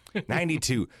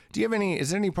 92. Do you have is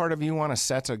there any part of you want to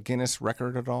set a Guinness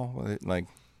record at all? Like,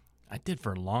 I did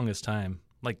for the longest time.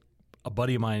 Like a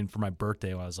buddy of mine for my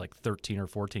birthday when I was like 13 or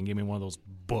 14 gave me one of those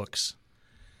books,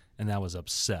 and I was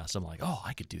obsessed. I'm like, oh,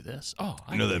 I could do this. Oh,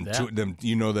 I you know could do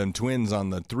that. them twins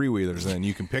on the three-wheelers, and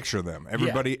you can picture them.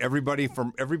 Everybody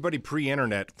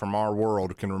pre-internet from our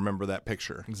world can remember that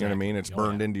picture. You know what I mean? It's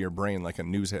burned into your brain like a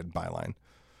newshead byline.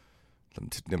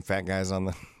 Them fat guys on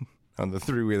the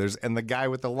three-wheelers, and the guy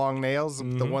with the long nails,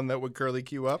 the one that would curly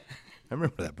Q up. I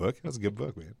remember that book. That was a good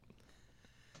book, man.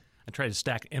 I tried to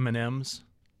stack M&Ms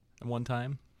at one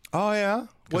time. Oh yeah,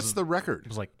 what's the record? It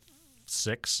was like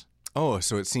 6. Oh,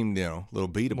 so it seemed a little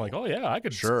beatable. I'm like, oh yeah, I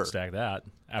could Sure. stack that.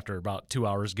 After about 2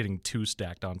 hours getting 2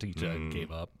 stacked onto each, I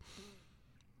gave up.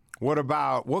 What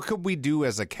could we do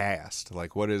as a cast?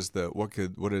 Like,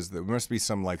 there must be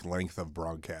some like length of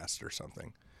broadcast or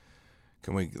something.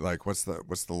 Can we like what's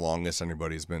the longest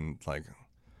anybody's been like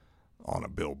on a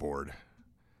billboard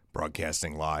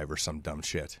broadcasting live or some dumb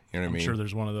shit? You know what I I'm mean? sure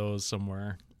there's one of those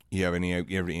somewhere. You have any?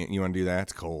 You want to do that?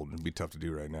 It's cold. It'd be tough to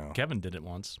do right now. Kevin did it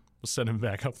once. We'll send him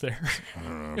back up there. I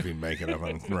don't know if he'd make it up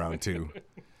on round 2.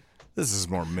 This is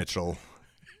more Mitchell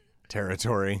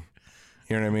territory.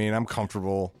 You know what I mean? I'm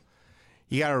comfortable.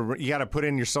 You gotta put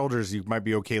in your soldiers. You might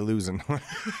be okay losing.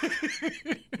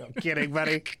 No kidding,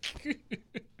 buddy.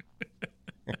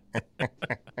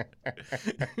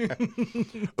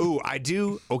 Ooh, I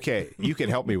do. Okay, you can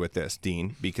help me with this,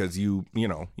 Dean, because you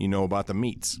know about the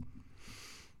meats.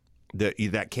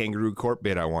 That kangaroo court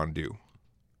bit I want to do.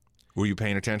 Were you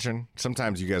paying attention?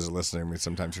 Sometimes you guys are listening to me,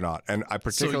 sometimes you're not. And I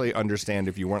particularly understand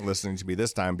if you weren't listening to me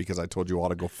this time because I told you all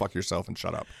to go fuck yourself and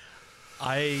shut up.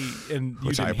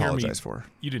 Which I apologize for.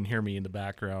 You didn't hear me in the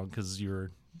background because you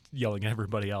were yelling at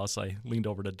everybody else. I leaned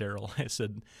over to Daryl. I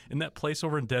said, "In that place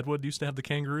over in Deadwood used to have the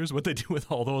kangaroos. What they do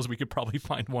with all those? We could probably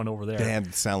find one over there." They had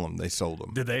to sell them. They sold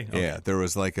them. Did they? Okay. Yeah, there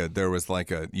was like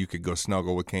a you could go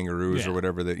snuggle with kangaroos or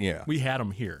whatever. We had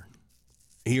them here.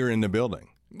 Here in the building.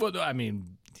 Well, I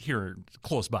mean, here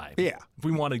close by. Yeah. If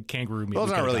we wanted kangaroo meat, Those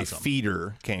we aren't could've really got some.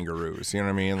 feeder kangaroos. You know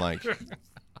what I mean? Like,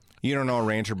 you don't know a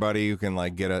rancher buddy who can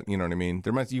like get a. You know what I mean?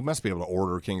 You must be able to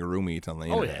order kangaroo meat on the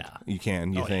internet. Yeah. You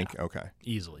can. You Oh, think? yeah. Okay.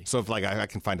 Easily. So if like I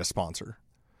can find a sponsor,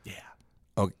 Yeah.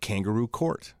 a kangaroo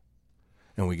court,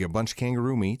 and we get a bunch of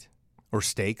kangaroo meat or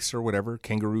steaks or whatever,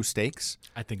 kangaroo steaks.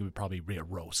 I think it would probably be a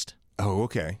roast. Oh,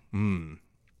 okay.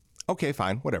 Okay,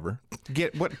 fine, whatever.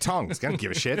 Get what tongues? Don't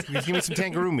give a shit. Just give me some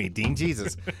kangaroo meat, Dean.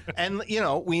 Jesus. And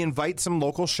we invite some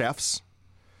local chefs.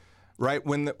 Right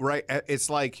it's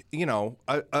like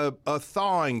a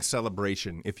thawing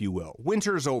celebration, if you will.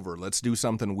 Winter's over. Let's do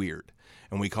something weird,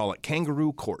 and we call it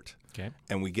Kangaroo Court. Okay.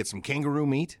 And we get some kangaroo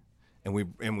meat, and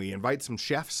we invite some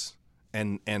chefs,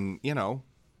 and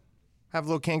have a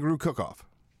little kangaroo cook-off.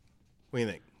 What do you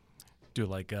think? Do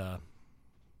like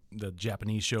the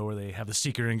Japanese show where they have the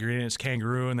secret ingredients,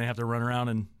 kangaroo, and they have to run around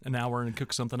in an hour and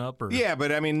cook something up? Or Yeah,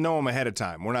 but I mean, know them ahead of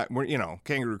time. We're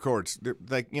kangaroo courts.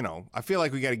 Like, I feel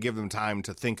like we got to give them time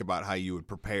to think about how you would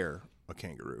prepare a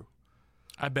kangaroo.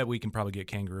 I bet we can probably get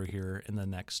kangaroo here in the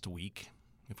next week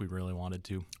if we really wanted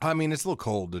to. I mean, it's a little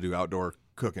cold to do outdoor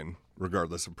cooking,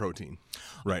 regardless of protein,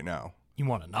 right now. You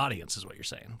want an audience, is what you're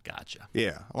saying. Gotcha.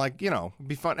 Yeah, like, it'd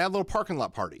be fun. Add a little parking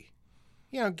lot party.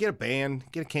 Get a band,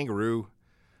 get a kangaroo,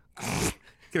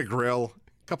 get a grill,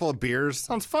 a couple of beers.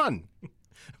 Sounds fun.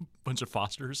 Bunch of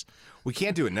Fosters. We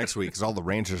can't do it next week because all the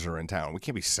rangers are in town. We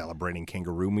can't be celebrating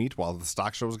kangaroo meat while the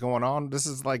stock show is going on. This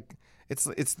is like, it's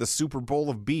the Super Bowl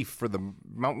of beef for the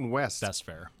Mountain West. That's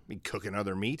fair. Be cooking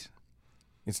other meat.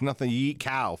 It's nothing. You eat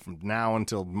cow from now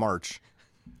until March.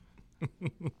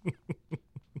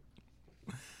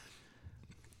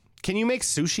 Can you make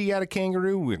sushi out of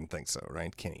kangaroo? We didn't think so,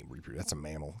 right? Can't eat reproduce. That's a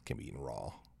mammal. Can't be eaten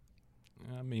raw.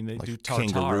 I mean, they Like do tartare.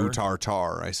 kangaroo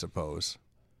tartare, I suppose.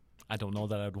 I don't know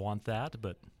that I'd want that,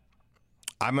 but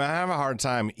I have a hard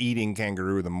time eating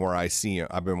kangaroo the more I see it.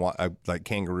 Like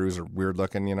kangaroos are weird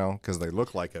looking, because they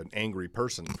look like an angry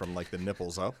person from like the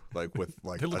nipples up, like with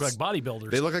like they look like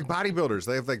bodybuilders. They look like bodybuilders.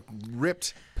 They have like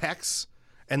ripped pecs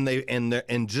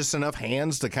and just enough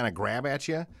hands to kind of grab at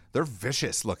you. They're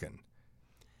vicious looking.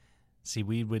 See,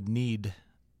 we would need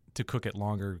to cook it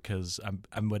longer because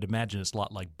I would imagine it's a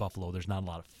lot like buffalo. There's not a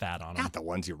lot of fat on them. Not the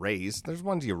ones you raise. There's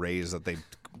ones you raise that they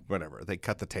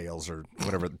cut the tails or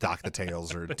whatever, dock the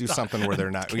tails or do something where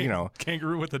they're not,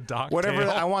 Kangaroo with a dock whatever.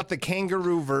 tail. I want the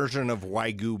kangaroo version of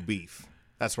Wagyu beef.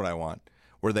 That's what I want.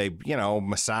 Where they,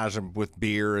 massage them with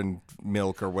beer and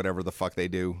milk or whatever the fuck they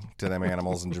do to them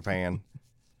animals in Japan.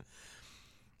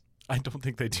 I don't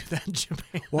think they do that in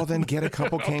Japan. Well, then get a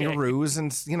couple kangaroos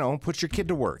and, put your kid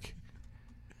to work.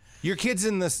 Your kid's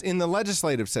in the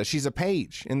legislative session. She's a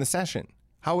page in the session.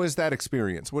 How is that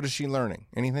experience? What is she learning?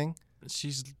 Anything?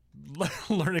 She's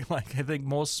learning like I think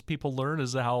most people learn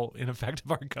is how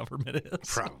ineffective our government is.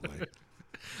 Probably.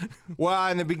 Well,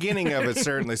 in the beginning of it,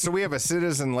 certainly. So we have a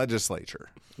citizen legislature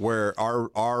where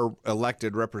our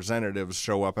elected representatives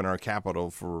show up in our capital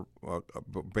for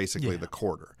basically the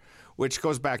quarter, which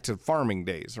goes back to farming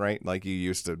days, right? Like you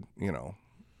used to,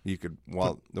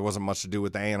 there wasn't much to do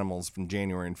with the animals from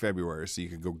January and February, so you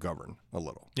could go govern a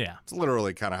little. Yeah. It's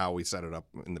literally kind of how we set it up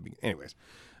in the beginning. Anyways,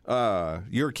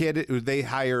 your kid, they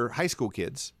hire high school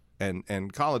kids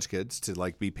and college kids to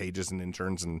like be pages and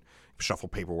interns and shuffle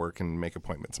paperwork and make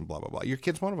appointments and blah, blah, blah. Your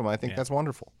kid's one of them. I think that's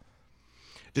wonderful.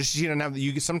 Just,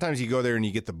 sometimes you go there and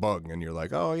you get the bug and you're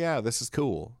like, oh yeah, this is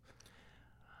cool.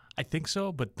 I think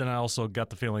so, but then I also got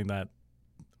the feeling that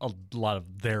a lot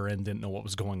of their end didn't know what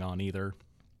was going on either.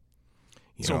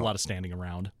 So a lot of standing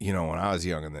around. You know, when I was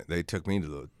young, and they took me to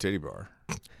the titty bar.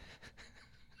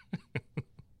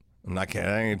 I'm not kidding.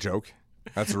 That ain't a joke.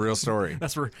 That's a real story.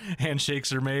 That's where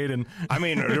handshakes are made, and I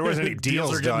mean, there wasn't any Deals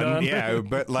deals are getting done. done. Yeah,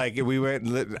 but like we went.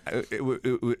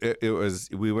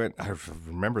 We went. I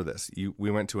remember this.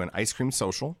 We went to an ice cream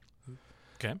social,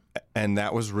 okay. and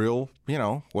that was real. You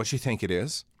know what you think it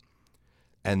is,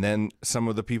 and then some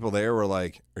of the people there were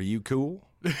like, "Are you cool?"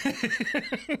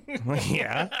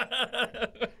 Yeah,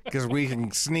 because we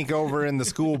can sneak over in the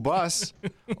school bus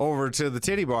over to the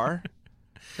titty bar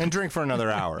and drink for another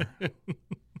hour.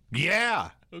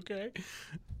 Yeah. Okay.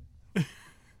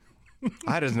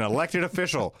 I was an elected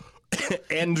official.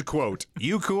 End quote.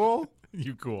 You cool?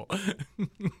 You cool.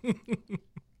 You're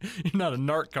not a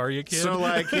narc, are you, kid? So,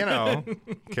 like,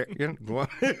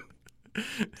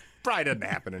 probably doesn't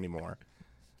happen anymore.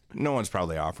 No one's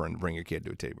probably offering to bring your kid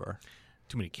to a titty bar.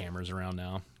 Too many cameras around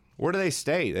now. Where do they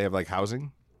stay? They have, like,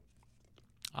 housing?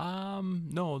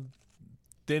 No,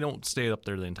 they don't stay up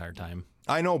there the entire time.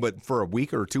 I know, but for a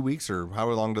week or 2 weeks, or how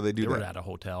long do they do They that? were at a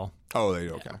hotel. Oh, they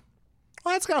do. Okay.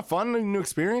 Well, that's kind of fun. A new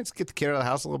experience. Get the kid out of the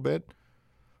house a little bit.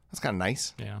 That's kind of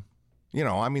nice. Yeah. You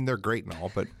know, I mean, they're great and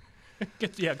all, but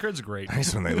Yeah, kids are great.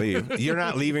 nice when they leave. You're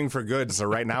not leaving for good, so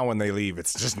right now when they leave,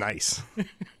 it's just nice. Then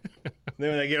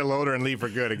when they get a loader and leave for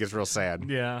good, it gets real sad.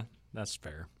 Yeah, that's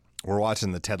fair. We're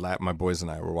watching my boys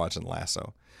and I were watching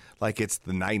Lasso. Like it's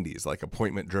the 90s, like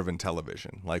appointment-driven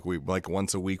television. Like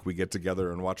once a week we get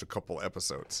together and watch a couple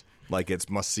episodes. Like it's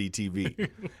must-see TV.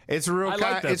 It's real I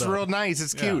like that, it's though. real nice.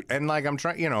 It's Yeah. cute. And like I'm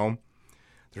trying, you know,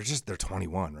 they're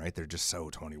 21, right? They're just so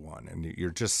 21 and you're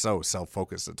just so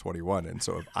self-focused at 21. And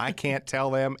so if I can't tell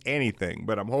them anything,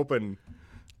 but I'm hoping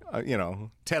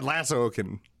Ted Lasso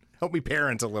can help me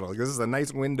parent a little because this is a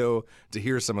nice window to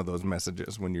hear some of those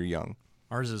messages when you're young.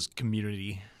 Ours is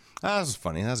Community, That was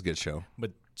funny. That was a good show.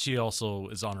 but she also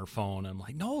is on her phone. I'm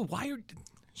like, no, why are...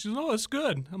 She's no, it's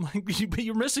good. I'm like, but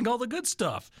you're missing all the good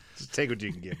stuff. Just take what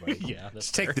you can get, buddy. Yeah, that's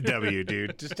Just take the W,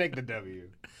 dude. Just take the W.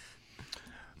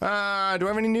 Do I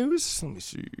have any news? Let me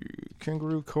see.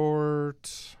 Kangaroo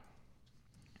Court.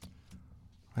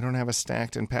 I don't have a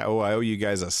stacked and packed. Oh, I owe you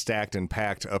guys a stacked and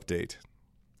packed update.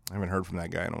 I haven't heard from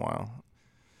that guy in a while.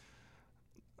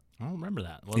 I don't remember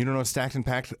that. Well, You don't know Stacked and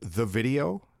Packed, the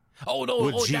video? oh, no.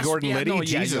 With G. that's- Gordon yeah, Liddy? no,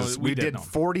 yeah, Jesus, no, we did know.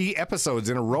 40 episodes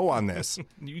in a row on this.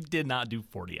 You did not do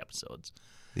 40 episodes.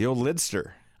 The old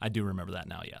Lidster. I do remember that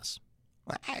now, yes.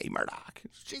 Hey, Murdoch.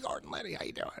 It's G. Gordon Liddy. How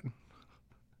you doing?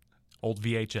 Old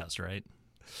VHS, right?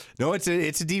 No, it's a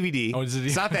DVD. Oh, it's a DVD.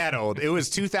 It's not that old. It was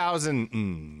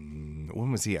 2000.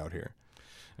 When was he out here?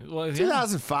 Well, yeah,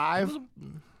 2005?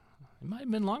 it might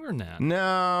have been longer than that.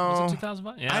 No. Was it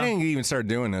 2005? Yeah. I didn't even start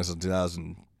doing this until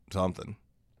 2000 something.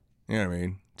 You know what I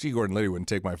mean? G. Gordon Liddy wouldn't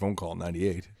take my phone call in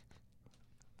 98.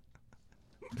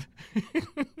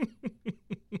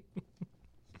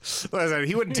 Listen,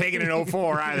 he wouldn't take it in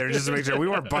 04 either, just to make sure we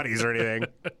weren't buddies or anything.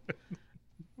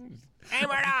 Hey,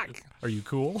 Murdoch, Are you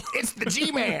cool? it's the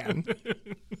G-Man.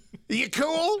 You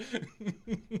cool?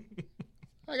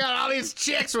 I got all these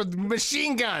chicks with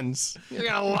machine guns. You're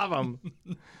going to love them.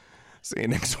 See you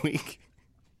next week.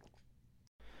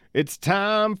 It's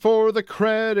time for the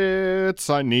credits.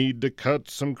 I need to cut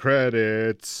some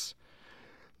credits.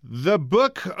 The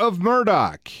Book of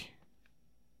Murdoch.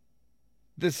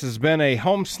 This has been a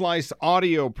Home Slice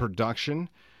audio production.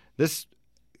 This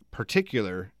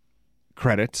particular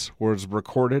credits was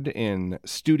recorded in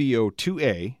Studio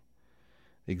 2A.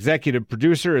 The executive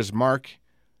producer is Mark.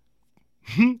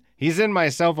 He's in my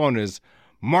cell phone as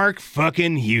Mark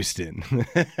fucking Houston.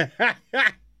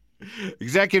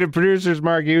 Executive producers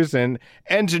Mark Houston.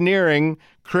 Engineering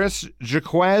Chris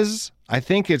Jaquez. I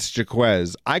think it's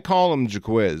Jaquez. I call him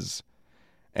Jaquiz.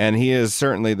 And he is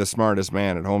certainly the smartest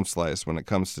man at Home Slice when it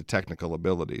comes to technical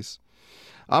abilities.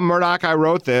 I'm Murdoch. I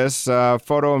wrote this.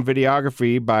 Photo and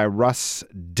videography by Russ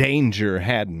Danger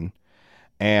Haddon.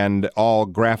 And all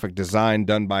graphic design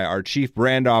done by our chief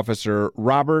brand officer,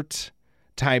 Robert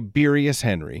Tiberius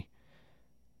Henry.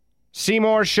 See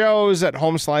more shows at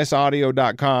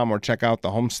homesliceaudio.com or check out the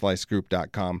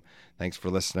homeslicegroup.com. Thanks for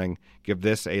listening. Give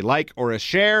this a like or a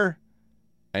share,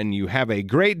 and you have a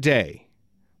great day.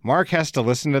 Mark has to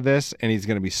listen to this, and he's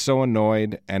going to be so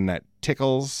annoyed, and that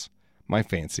tickles my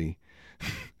fancy.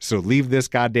 So leave this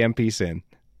goddamn piece in.